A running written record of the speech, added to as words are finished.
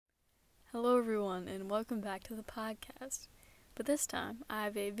Hello everyone and welcome back to the podcast. But this time I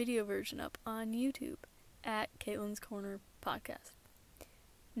have a video version up on YouTube at Caitlin's Corner Podcast.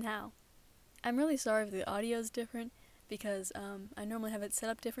 Now, I'm really sorry if the audio is different because I normally have it set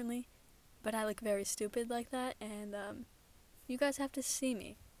up differently, but I look very stupid like that and you guys have to see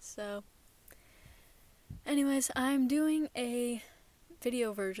me. So, anyways, I'm doing a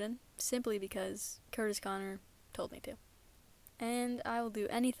video version simply because Curtis Connor told me to. And I will do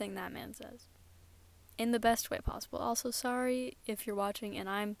anything that man says. In the best way possible. Also, sorry if you're watching and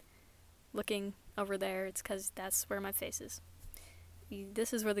I'm looking over there. It's because that's where my face is.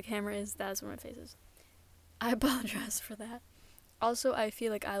 This is where the camera is. That's where my face is. I apologize for that. Also, I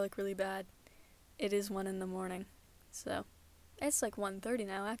feel like I look really bad. It is 1 a.m. So, it's like 1:30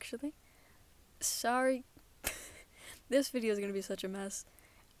 now, actually. Sorry. This video is going to be such a mess.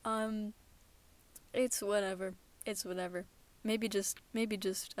 It's whatever. Maybe just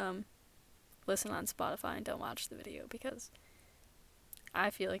listen on Spotify and don't watch the video because I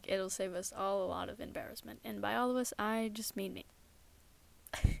feel like it'll save us all a lot of embarrassment. And by all of us, I just mean me.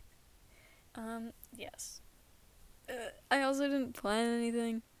 Yes. I also didn't plan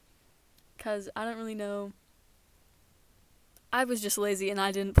anything because I don't really know. I was just lazy and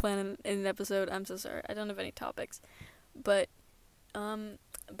I didn't plan an episode. I'm so sorry. I don't have any topics. But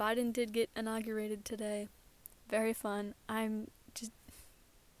Biden did get inaugurated today. Very fun. I'm just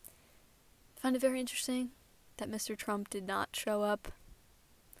find it very interesting that Mr. Trump did not show up.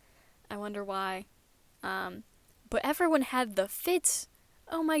 I wonder why. But everyone had the fits.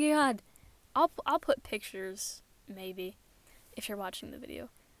 Oh my god. I'll put pictures maybe if you're watching the video.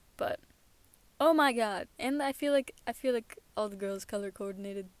 But oh my god. And I feel like all the girls color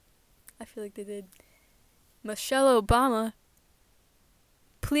coordinated. I feel like they did. Michelle Obama,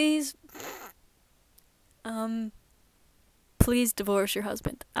 please please divorce your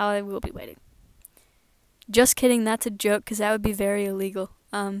husband. I will be waiting. Just kidding, that's a joke, because that would be very illegal.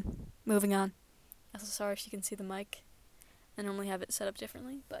 Moving on. I'm so sorry if you can see the mic. I normally have it set up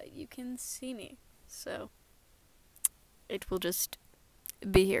differently, but you can see me. So, it will just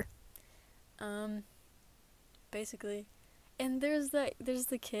be here. Basically. And there's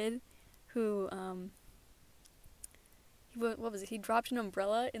the kid who, what was it? He dropped an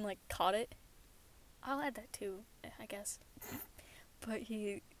umbrella and, caught it. I'll add that too, I guess. But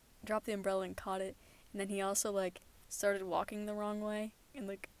he dropped the umbrella and caught it. And then he also, started walking the wrong way and,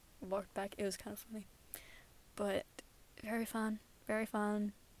 walked back. It was kind of funny. But very fun. Very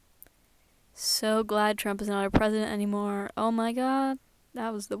fun. So glad Trump is not our president anymore. Oh my god.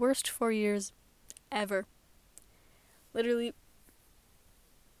 That was the worst 4 years ever. Literally.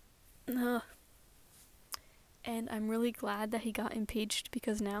 Ugh. And I'm really glad that he got impeached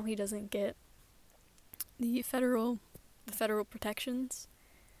because now he doesn't get the federal protections.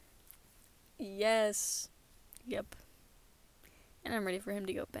 Yes. Yep. And I'm ready for him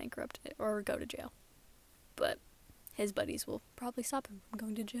to go bankrupt or go to jail. But his buddies will probably stop him from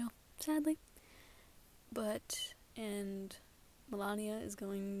going to jail, sadly. And Melania is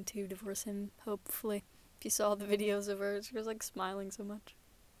going to divorce him, hopefully. If you saw the videos of her, she was smiling so much.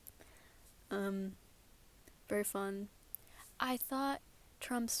 Very fun. I thought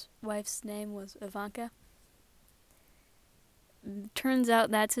Trump's wife's name was Ivanka. Turns out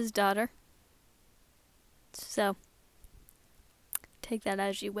that's his daughter. So, take that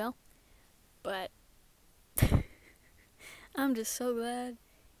as you will. But, I'm just so glad.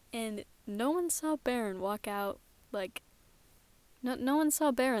 And no one saw Barron walk out, no one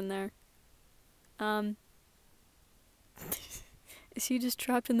saw Barron there. Is he just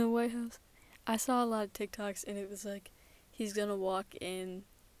trapped in the White House? I saw a lot of TikToks and it was he's gonna walk in,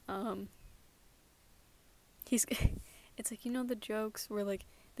 it's the jokes where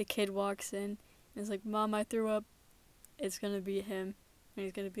the kid walks in and is Mom, I threw up. It's gonna be him. And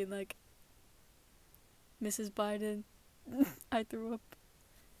he's gonna be Mrs. Biden, I threw up.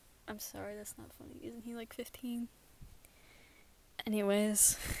 I'm sorry, that's not funny. Isn't he 15?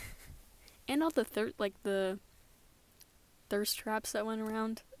 Anyways. And all the the thirst traps that went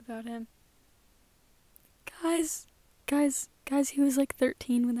around about him. Guys, he was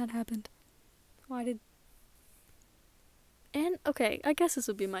 13 when that happened. And, okay, I guess this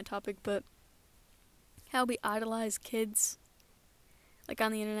would be my topic, but how we idolize kids,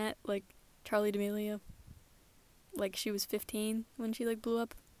 on the internet, Charli D'Amelio, she was 15 when she, blew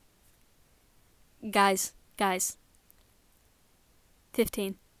up. Guys,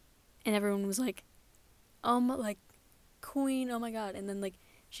 15. And everyone was queen, oh my god, and then,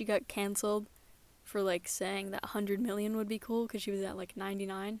 she got canceled for, saying that 100 million would be cool, because she was at,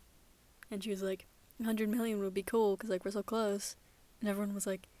 99, and she was 100 million would be cool, because, we're so close, and everyone was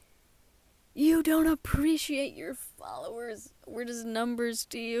You don't appreciate your followers. We're just numbers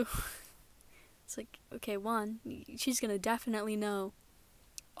to you. It's like, okay, one, she's gonna definitely know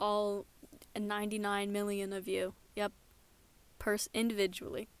all 99 million of you. Yep.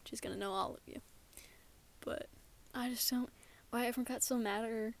 Individually. She's gonna know all of you. But I just don't. Why everyone got so mad at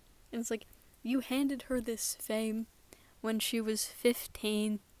her? And it's like, you handed her this fame when she was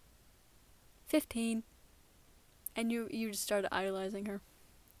 15. 15. And you just started idolizing her.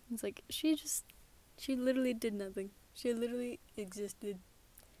 It's like, she literally did nothing. She literally existed.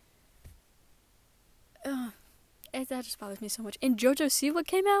 Ugh. That just bothers me so much. And JoJo Siwa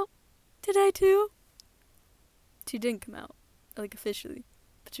came out today too. She didn't come out, like, officially.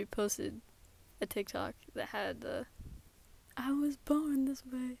 But she posted a TikTok that had I was born this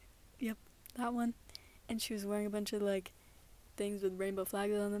way. Yep, that one. And she was wearing a bunch of, like, things with rainbow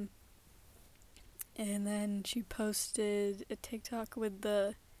flags on them. And then she posted a TikTok with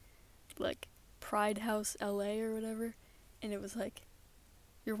the, like, Pride House LA or whatever. And it was like,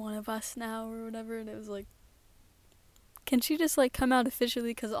 you're one of us now or whatever. And it was like, can she just, like, come out officially?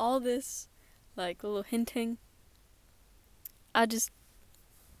 Because all this, like, little hinting, I just,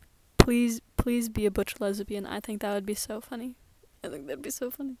 please be a butch lesbian. I think that would be so funny. I think that'd be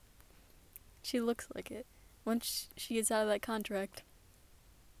so funny. She looks like it. Once she gets out of that contract.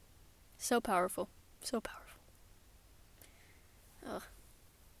 So powerful. So powerful. Ugh.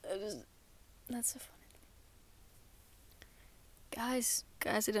 That's so funny. Guys,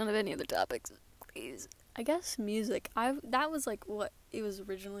 I don't have any other topics. Please. I guess music. That was like what it was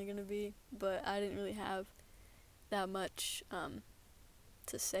originally gonna be, but I didn't really have that much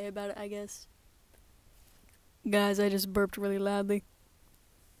to say about it, I guess. Guys, I just burped really loudly.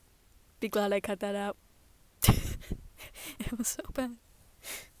 Be glad I cut that out. It was so bad.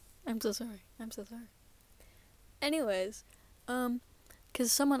 I'm so sorry. Anyways,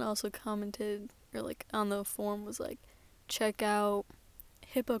 cause someone also commented, or like on the forum was like, check out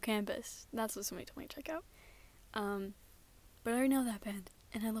Hippocampus. That's what somebody told me to check out. But I already know that band,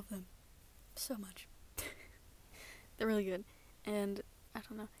 and I love them so much. They're really good. And I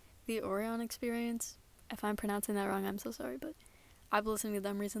don't know, the Orion Experience, if I'm pronouncing that wrong, I'm so sorry, but I've been listening to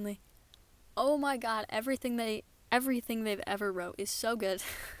them recently. Oh my god, everything they've ever wrote is so good.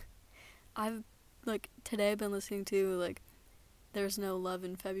 I've, like, today I've been listening to, like, There's No Love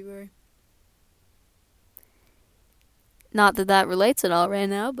in February. Not that that relates at all right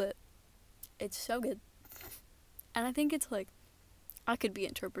now, but it's so good. And I think it's, like, I could be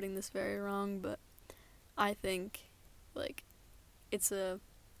interpreting this very wrong, but I think, like, it's a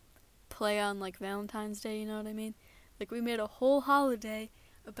play on, like, Valentine's Day, you know what I mean? Like, we made a whole holiday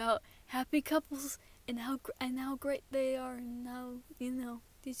about happy couples and how great they are, and how, you know,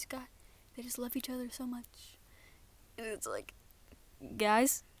 these guys, they just love each other so much. And it's like,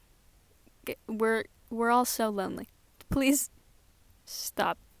 guys, we're all so lonely. Please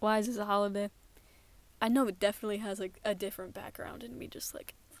stop. Why is this a holiday? I know it definitely has, like, a different background, and we just,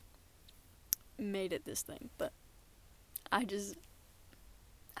 like, made it this thing, but I just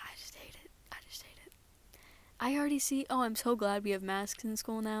hate it. I already see, I'm so glad we have masks in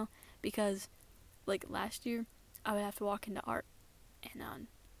school now, because, like, last year, I would have to walk into art, and on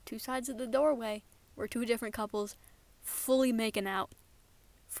two sides of the doorway were two different couples fully making out.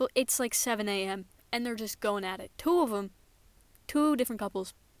 It's like 7 a.m., and they're just going at it. Two different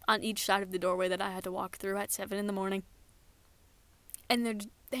couples on each side of the doorway that I had to walk through at 7 in the morning. And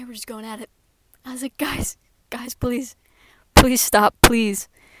they were just going at it. I was like, guys, please stop, please.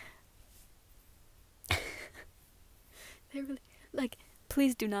 They really, like,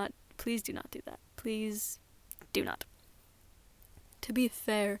 please do not do that. Please do not. To be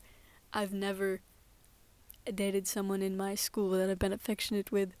fair, I've never dated someone in my school that I've been affectionate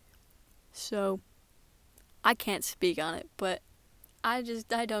with, so I can't speak on it, but I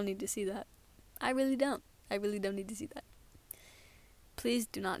don't need to see that. I really don't need to see that. Please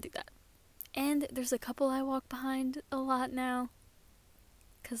do not do that. And there's a couple I walk behind a lot now,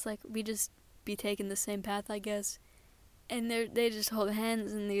 cause, like, we just be taking the same path, I guess, and they just hold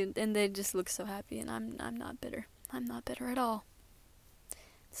hands, and they just look so happy, and I'm not bitter. I'm not bitter at all.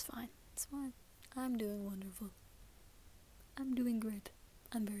 It's fine. I'm doing wonderful. I'm doing great.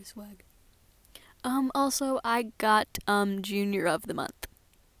 I'm very swag. Also, I got, Junior of the Month.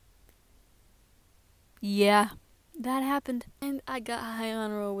 Yeah, that happened. And I got high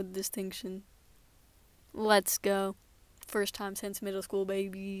honor roll with distinction. Let's go. First time since middle school,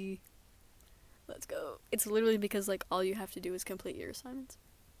 baby. Let's go. It's literally because, like, all you have to do is complete your assignments.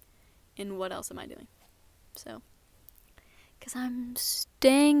 And what else am I doing? So, because I'm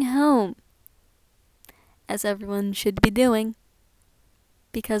staying home, as everyone should be doing.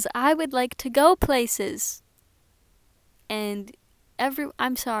 because I would like to go places. And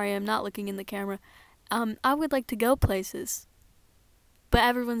I'm sorry, I'm not looking in the camera. I would like to go places. But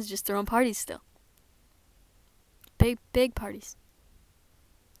everyone's just throwing parties still. Big parties.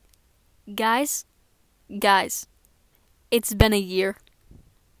 Guys, it's been a year.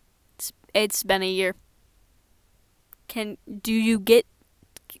 It's been a year. Do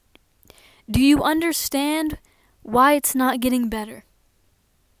you understand why it's not getting better?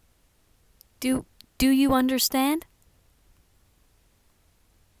 Do you understand?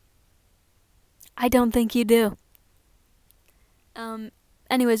 I don't think you do.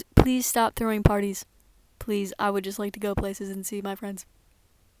 Anyways, please stop throwing parties. Please, I would just like to go places and see my friends.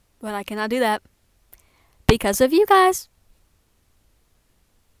 But I cannot do that because of you guys.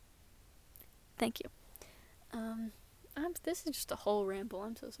 Thank you. This is just a whole ramble.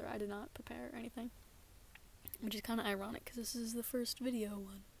 I'm so sorry. I did not prepare anything. Which is kind of ironic because this is the first video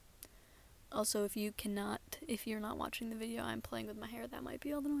one. Also, if you're not watching the video, I'm playing with my hair. That might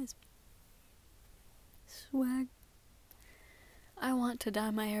be all the noise. Swag. I want to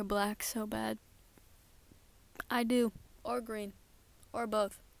dye my hair black so bad. I do. Or green. Or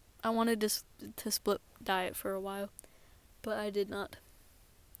both. I wanted to split dye it for a while. But I did not.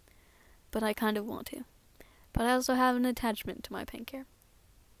 But I kind of want to. But I also have an attachment to my pink hair.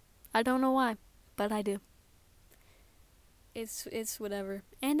 I don't know why, but I do. It's whatever.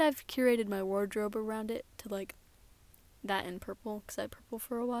 And I've curated my wardrobe around it to like that and purple, because I had purple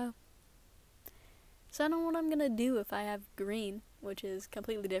for a while. So I don't know what I'm gonna do if I have green, which is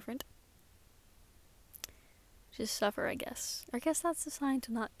completely different. Just suffer, I guess. I guess that's a sign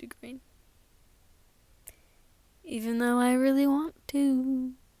to not do green. Even though I really want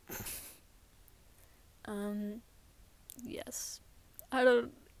to. Yes.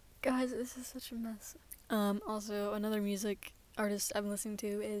 Guys, this is such a mess. Also, another music artist I've been listening to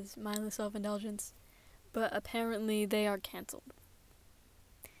is Mindless Self-Indulgence, but apparently they are cancelled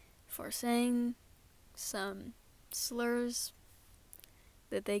for saying some slurs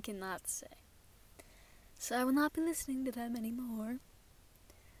that they cannot say. So I will not be listening to them anymore.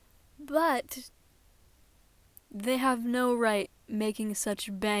 But they have no right making such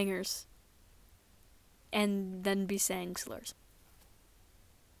bangers and then be saying slurs.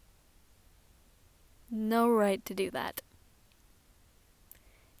 No right to do that.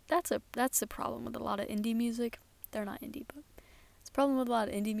 That's the problem with a lot of indie music. They're not indie, but the problem with a lot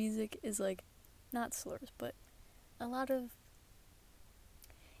of indie music is like not slurs, but a lot of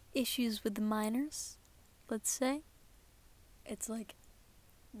issues with the minors, let's say. It's like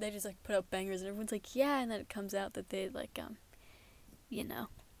they just like put out bangers and everyone's like, yeah, and then it comes out that they like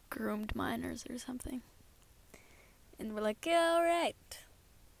groomed minors or something. And we're like, yeah,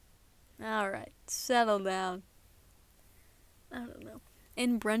 alright, settle down. I don't know.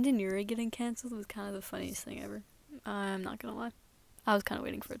 And Brendan Urie getting cancelled was kind of the funniest thing ever. I'm not gonna lie. I was kind of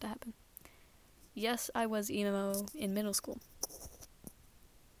waiting for it to happen. Yes, I was emo in middle school.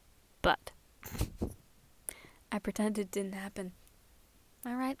 But I pretend it didn't happen.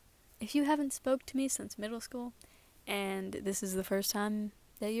 Alright? If you haven't spoke to me since middle school, and this is the first time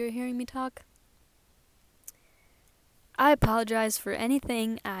that you're hearing me talk, I apologize for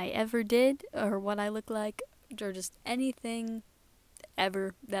anything I ever did, or what I look like, or just anything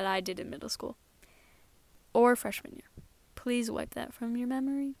ever that I did in middle school. Or freshman year. Please wipe that from your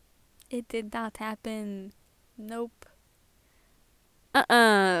memory. It did not happen. Nope.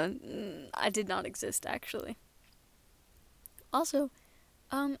 I did not exist, actually. Also,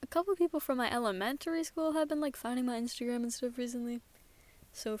 a couple people from my elementary school have been, like, finding my Instagram and stuff recently.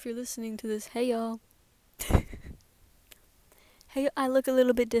 So if you're listening to this, hey, y'all. Hey, I look a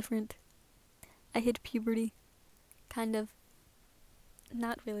little bit different. I hit puberty. Kind of.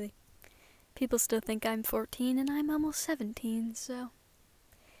 Not really. People still think I'm 14 and I'm almost 17, so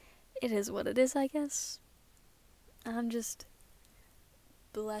it is what it is, I guess. I'm just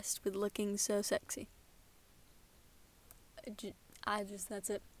blessed with looking so sexy. That's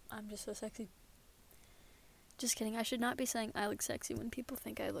it. I'm just so sexy. Just kidding. I should not be saying I look sexy when people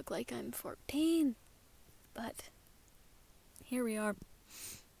think I look like I'm 14. But here we are.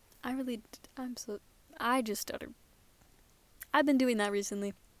 I just stuttered. I've been doing that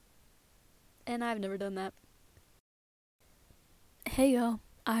recently. And I've never done that. Hey y'all.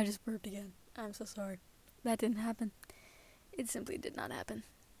 I just burped again. I'm so sorry. That didn't happen. It simply did not happen.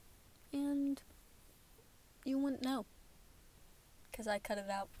 And you wouldn't know. Because I cut it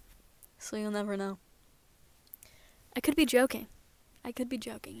out. So you'll never know. I could be joking.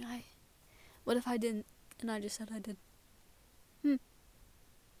 What if I didn't and I just said I did?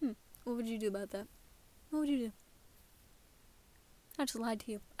 What would you do about that? What would you do? I just lied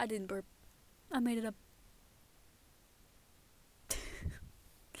to you. I didn't burp. I made it up.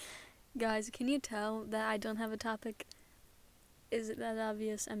 Guys, can you tell that I don't have a topic? Is it that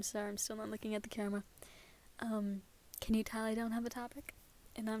obvious? I'm sorry, I'm still not looking at the camera. Can you tell I don't have a topic?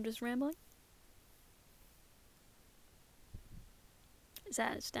 And I'm just rambling? Is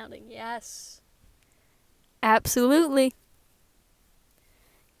that astounding? Yes. Absolutely.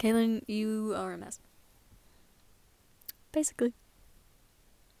 Caitlin, you are a mess. Basically.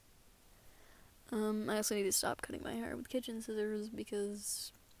 I also need to stop cutting my hair with kitchen scissors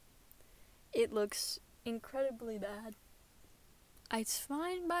because it looks incredibly bad. It's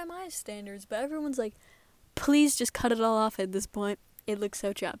fine by my standards, but everyone's like, please just cut it all off at this point. It looks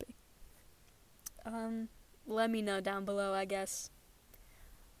so choppy. Let me know down below, I guess.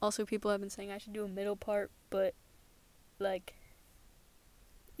 Also, people have been saying I should do a middle part, but, like,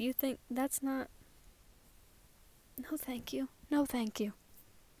 you think that's not... No, thank you. No, thank you.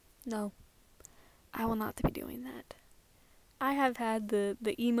 No. I will not be doing that. I have had the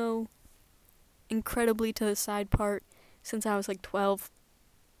emo incredibly to the side part since I was like 12.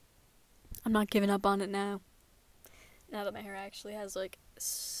 I'm not giving up on it now. Now that my hair actually has like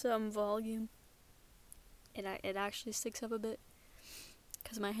some volume. It actually sticks up a bit.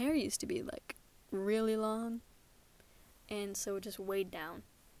 Because my hair used to be like really long. And so it just weighed down.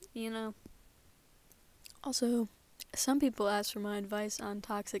 You know? Also, some people ask for my advice on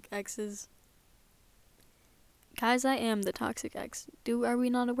toxic exes. Guys, I am the toxic ex. Are we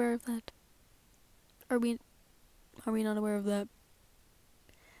not aware of that? Are we not aware of that?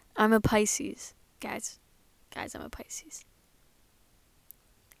 I'm a Pisces. Guys, I'm a Pisces.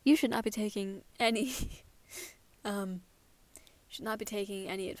 You should not be taking any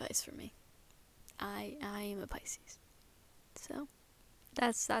advice from me. I am a Pisces. So,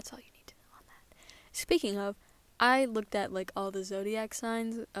 that's all you need to know on that. Speaking of, I looked at like all the Zodiac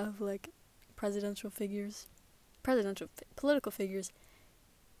signs of like political figures.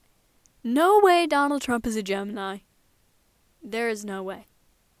 No way Donald Trump is a Gemini. There is no way.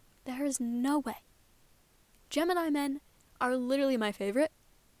 There is no way. Gemini men are literally my favorite.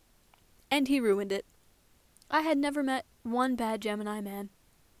 And he ruined it. I had never met one bad Gemini man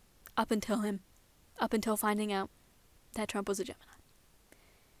up until finding out that Trump was a Gemini.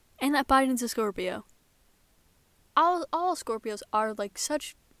 And that Biden's a Scorpio. All Scorpios are like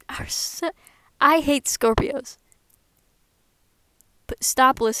I hate Scorpios. But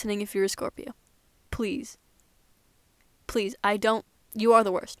stop listening if you're a Scorpio. Please. Please, you are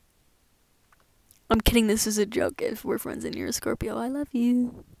the worst. I'm kidding, this is a joke. If we're friends and you're a Scorpio, I love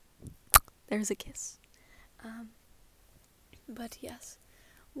you. There's a kiss. But yes.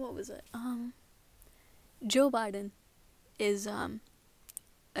 What was it? Joe Biden is, a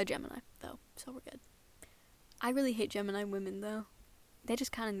Gemini, though, so we're good. I really hate Gemini women, though. They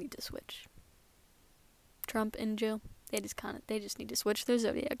just kind of need to switch. Trump and Jill, they just need to switch their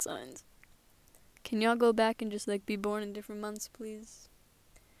zodiac signs. Can y'all go back and just, like, be born in different months, please?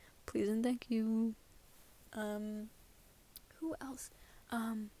 Please and thank you. Who else?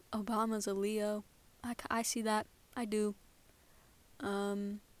 Obama's a Leo. I see that. I do.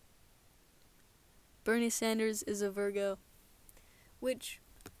 Bernie Sanders is a Virgo. Which,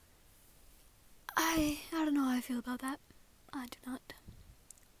 I don't know how I feel about that. I do not.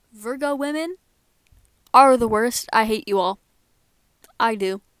 Virgo women are the worst. I hate you all. I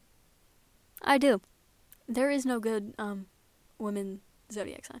do. There is no good, women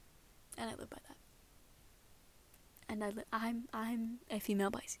zodiac sign. And I live by that. And I'm a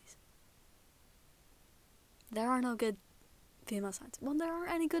female Pisces. There are no good female signs. Well, there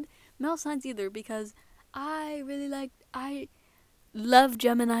aren't any good male signs either, because I love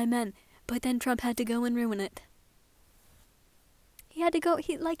Gemini men, but then Trump had to go and ruin it. He had to go,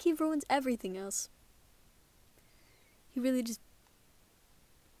 he ruins everything else. He really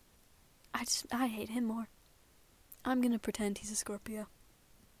I hate him more. I'm gonna pretend he's a Scorpio.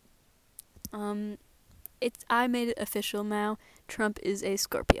 I made it official now. Trump is a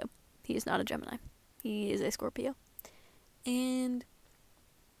Scorpio. He is not a Gemini. He is a Scorpio. And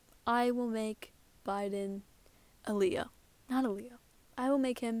I will make Biden a Leo. Not a Leo. I'll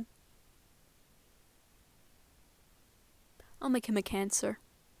make him a Cancer.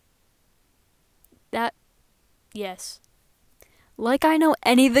 Yes. Like I know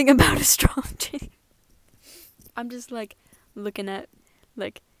anything about astrology. I'm just like looking at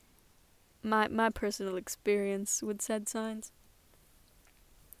like my personal experience with said signs.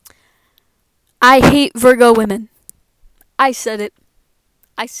 I hate Virgo women. I said it.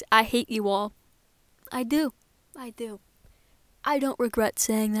 I hate you all. I do. I don't regret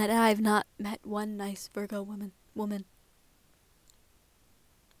saying that I've not met one nice Virgo woman.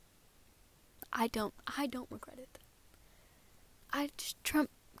 I don't regret it.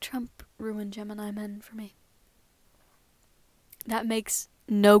 Trump ruined Gemini men for me. That makes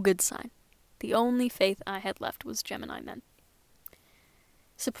no good sign. The only faith I had left was Gemini men.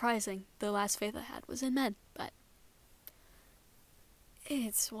 Surprising, the last faith I had was in men, but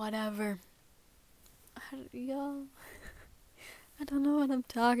it's whatever. Y'all, I don't know what I'm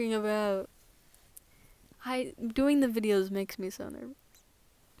talking about. Doing the videos makes me so nervous.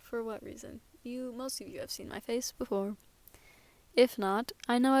 For what reason? Most of you have seen my face before. If not,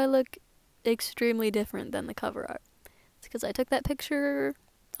 I know I look extremely different than the cover art. It's because I took that picture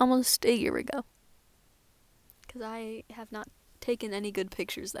almost a year ago. Because I have not taken any good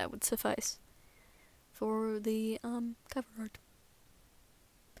pictures that would suffice for the cover art.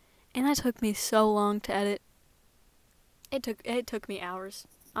 And it took me so long to edit. It took me hours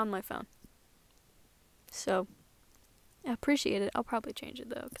on my phone. So, I appreciate it. I'll probably change it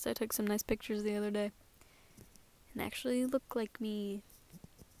though, because I took some nice pictures the other day. And actually look like me.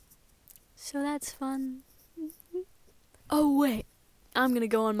 So that's fun. Oh wait, I'm gonna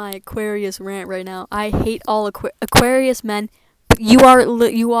go on my Aquarius rant right now. I hate all Aquarius men. You are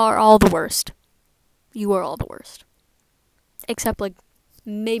all the worst. You are all the worst. Except like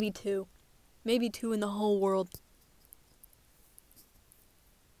maybe two in the whole world.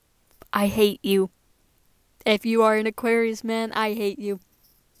 I hate you. If you are an Aquarius man, I hate you.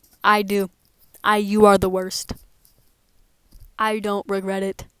 I do. You are the worst. I don't regret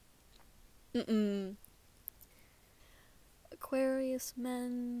it. Aquarius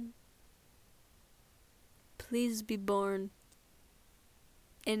men, please be born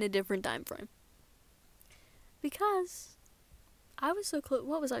in a different time frame. Because I was so close.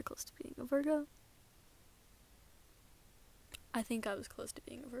 What was I close to being? A Virgo? I think I was close to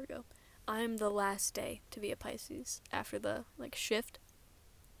being a Virgo. I'm the last day to be a Pisces after the shift.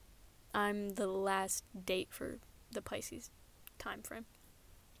 I'm the last date for the Pisces time frame.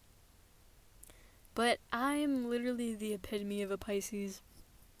 But I'm literally the epitome of a Pisces.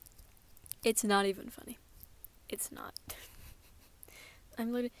 It's not even funny. It's not.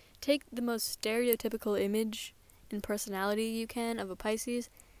 I'm literally take the most stereotypical image and personality you can of a Pisces,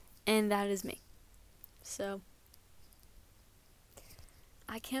 and that is me. So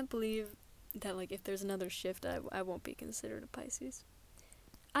I can't believe that if there's another shift, I won't be considered a Pisces.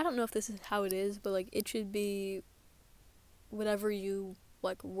 I don't know if this is how it is, but it should be whatever you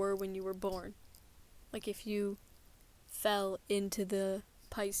were when you were born. If you fell into the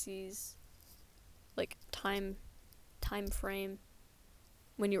Pisces time frame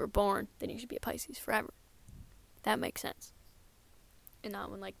when you were born, then you should be a Pisces forever. That makes sense. And not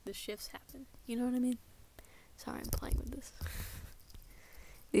when the shifts happen. You know what I mean? Sorry, I'm playing with this.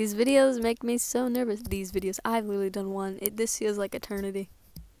 These videos make me so nervous. These videos, I've literally done one. This feels like eternity.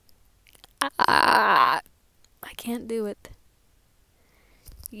 I can't do it.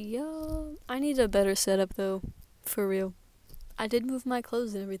 Yo, I need a better setup though, for real. I did move my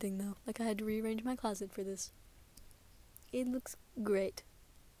clothes and everything though. I had to rearrange my closet for this. It looks great.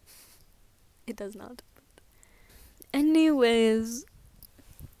 It does not. Anyways,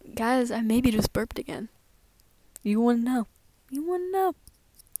 guys, I maybe just burped again. You wanna know.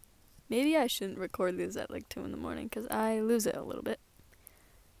 Maybe I shouldn't record these at 2 in the morning, because I lose it a little bit.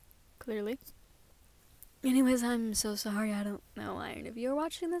 Clearly. Anyways, I'm so sorry. I don't know why any of you are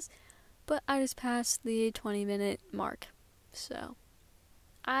watching this, but I just passed the 20-minute mark. So,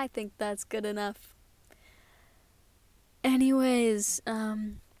 I think that's good enough. Anyways,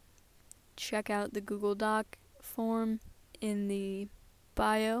 check out the Google Doc form in the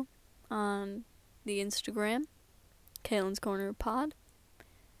bio on the Instagram, Kaylin's Corner Pod.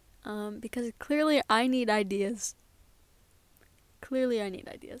 Because clearly I need ideas.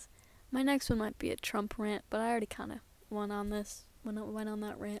 My next one might be a Trump rant, but I already kind of went on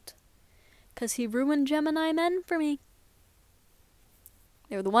that rant. Because he ruined Gemini men for me.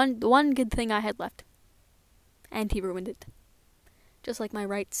 They were the one good thing I had left. And he ruined it. Just like my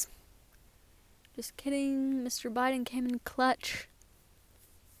rights. Just kidding, Mr. Biden came in clutch.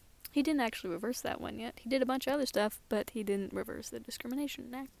 He didn't actually reverse that one yet. He did a bunch of other stuff, but he didn't reverse the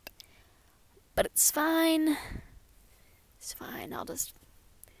Discrimination Act. But it's fine. It's fine, I'll just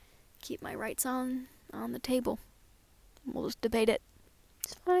keep my rights on the table. We'll just debate it.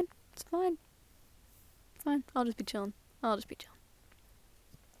 It's fine. I'll just be chilling.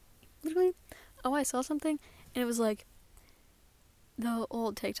 Literally. Oh, I saw something, and it was the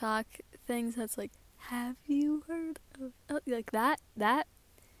old TikTok things that's have you heard of that?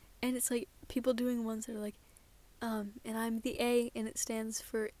 And it's people doing ones that are and I'm the A, and it stands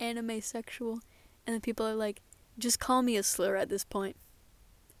for anime sexual, and then people are just call me a slur at this point.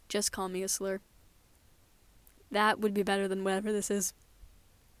 Just call me a slur. that would be better than whatever this is.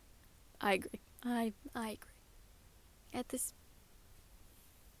 I agree. I agree. At this...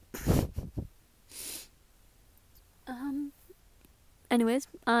 Anyways,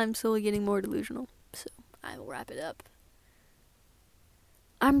 I'm slowly getting more delusional, so I will wrap it up.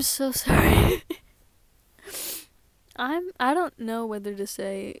 I'm so sorry. I don't know whether to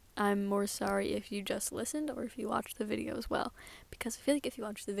say I'm more sorry if you just listened or if you watched the video as well, because I feel like if you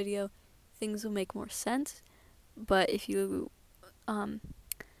watch the video, things will make more sense, but if you are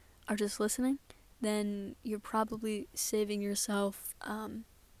just listening, then you're probably saving yourself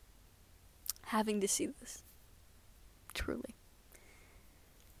having to see this. Truly.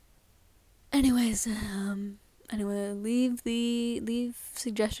 Anyways, anyway, leave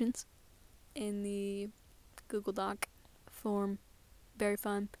suggestions in the Google Doc form. Very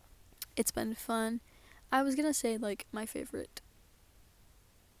fun. It's been fun. I was gonna say like my favorite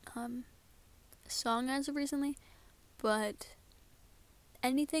song as of recently, but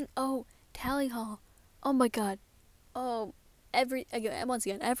anything. Oh, Tally Hall. Oh my god. Oh, once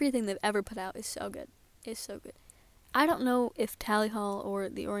again, everything they've ever put out is so good. It's so good. I don't know if Tally Hall or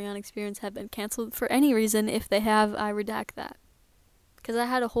the Orion Experience have been canceled for any reason. If they have, I redact that. Because I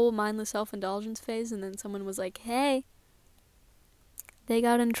had a whole mindless self-indulgence phase, and then someone was like, hey, they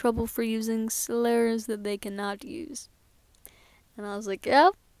got in trouble for using slurs that they cannot use. And I was like,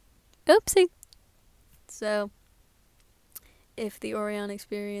 oh, oopsie. So, if the Orion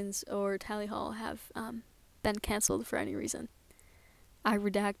Experience or Tally Hall have been canceled for any reason, I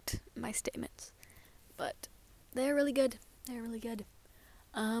redact my statements. But they're really good. They're really good.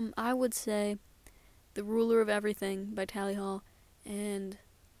 I would say The Ruler of Everything by Tally Hall and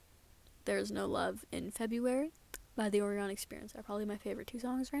There's No Love in February by the Orion Experience are probably my favorite two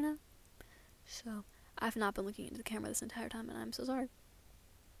songs right now. So, I've not been looking into the camera this entire time, and I'm so sorry.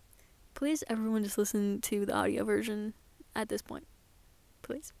 Please, everyone, just listen to the audio version at this point.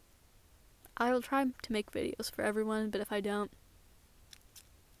 Please. I will try to make videos for everyone, but if I don't,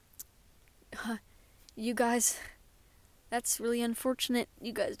 you guys, that's really unfortunate.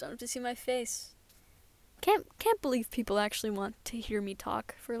 You guys don't have to see my face. Can't believe people actually want to hear me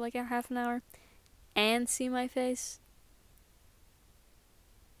talk for like a half an hour and see my face.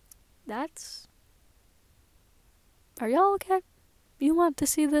 Are y'all okay? You want to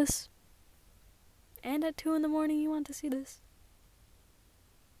see this? And at 2 a.m. you want to see this?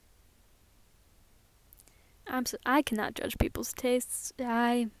 I cannot judge people's tastes.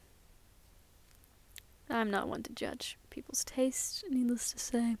 I'm not one to judge people's tastes, needless to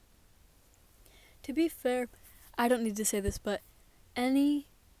say. To be fair, I don't need to say this, but any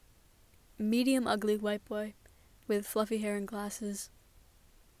medium ugly white boy with fluffy hair and glasses,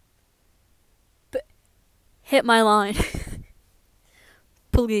 hit my line.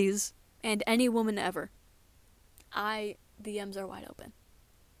 Please. And any woman ever. DMs are wide open.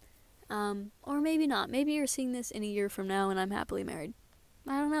 Or maybe not. Maybe you're seeing this in a year from now and I'm happily married.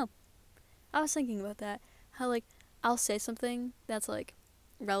 I don't know. I was thinking about that. How, like, I'll say something that's, like,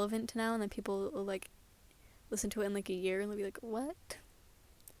 relevant to now and then people will, like, listen to it in, like, a year and they'll be like, what?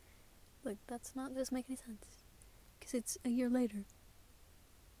 Like, doesn't make any sense. Because it's a year later.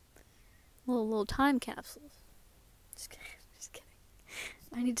 Little time capsules. Just kidding.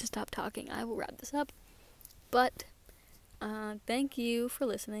 I need to stop talking. I will wrap this up. But, thank you for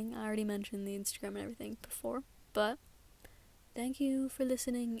listening. I already mentioned the Instagram and everything before. But, thank you for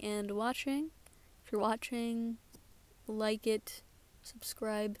listening and watching. If you're watching, like it,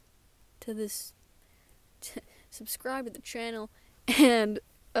 subscribe to this, subscribe to the channel, and,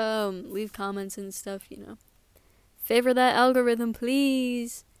 leave comments and stuff, Favor that algorithm,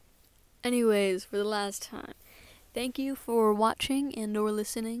 please. Anyways, for the last time, thank you for watching and or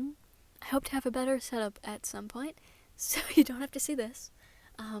listening. I hope to have a better setup at some point, so you don't have to see this,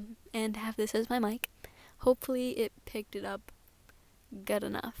 and have this as my mic. Hopefully it picked it up good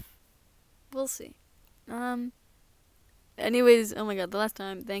enough. We'll see. Anyways, oh my god, the last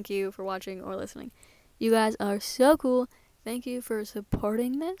time, thank you for watching or listening. You guys are so cool. Thank you for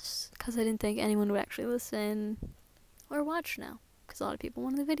supporting this, because I didn't think anyone would actually listen or watch now, because a lot of people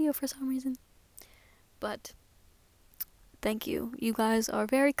wanted the video for some reason. But thank you. You guys are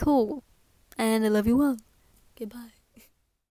very cool. And I love you all. Goodbye.